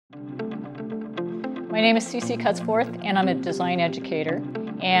My name is Cece Cutsforth, and I'm a design educator.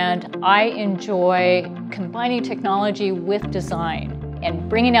 And I enjoy combining technology with design and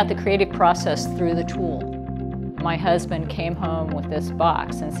bringing out the creative process through the tool. My husband came home with this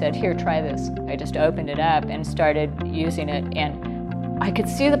box and said, "Here, try this." I just opened it up and started using it, and I could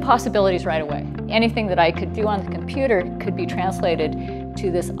see the possibilities right away. Anything that I could do on the computer could be translated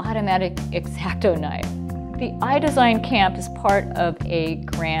to this automatic X-Acto knife. The iDesign Camp is part of a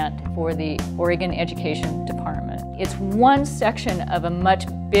grant for the Oregon Education Department. It's one section of a much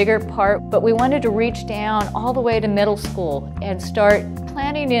bigger part, but we wanted to reach down all the way to middle school and start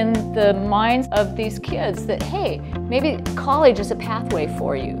planting in the minds of these kids that, hey, maybe college is a pathway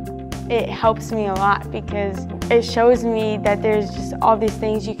for you. It helps me a lot because it shows me that there's just all these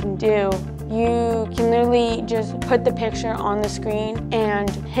things you can do. You can literally just put the picture on the screen and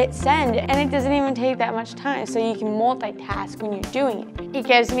hit send, and it doesn't even take that much time, so you can multitask when you're doing it. It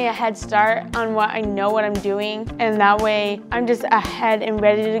gives me a head start on what I know what I'm doing, and that way I'm just ahead and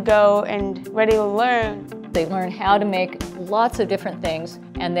ready to go and ready to learn. They learn how to make lots of different things,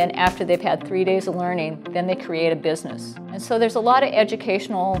 and then after they've had 3 days of learning, then they create a business. And so there's a lot of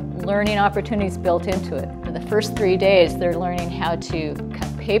educational learning opportunities built into it. For the first 3 days, they're learning how to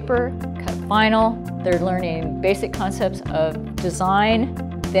cut paper, cut vinyl, they're learning basic concepts of design.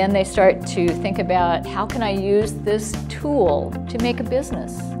 Then they start to think about, how can I use this tool to make a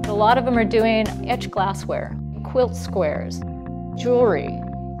business? A lot of them are doing etched glassware, quilt squares, jewelry,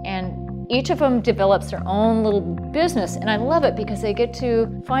 and each of them develops their own little business, and I love it because they get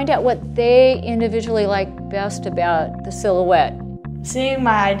to find out what they individually like best about the silhouette. Seeing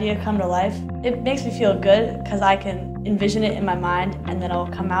my idea come to life, it makes me feel good because I can envision it in my mind and then it'll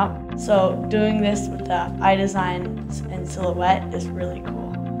come out. So doing this with the iDesign and silhouette is really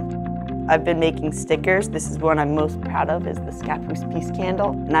cool. I've been making stickers. This is one I'm most proud of, is the Scappoose Peace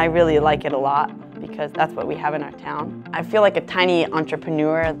Candle, and I really like it a lot because that's what we have in our town. I feel like a tiny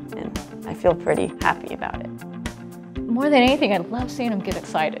entrepreneur, and I feel pretty happy about it. More than anything, I love seeing them get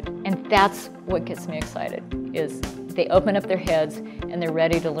excited, and that's what gets me excited, is they open up their heads and they're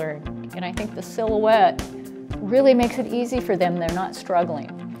ready to learn. And I think the silhouette really makes it easy for them. They're not struggling.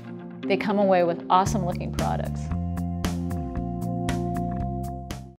 They come away with awesome looking products.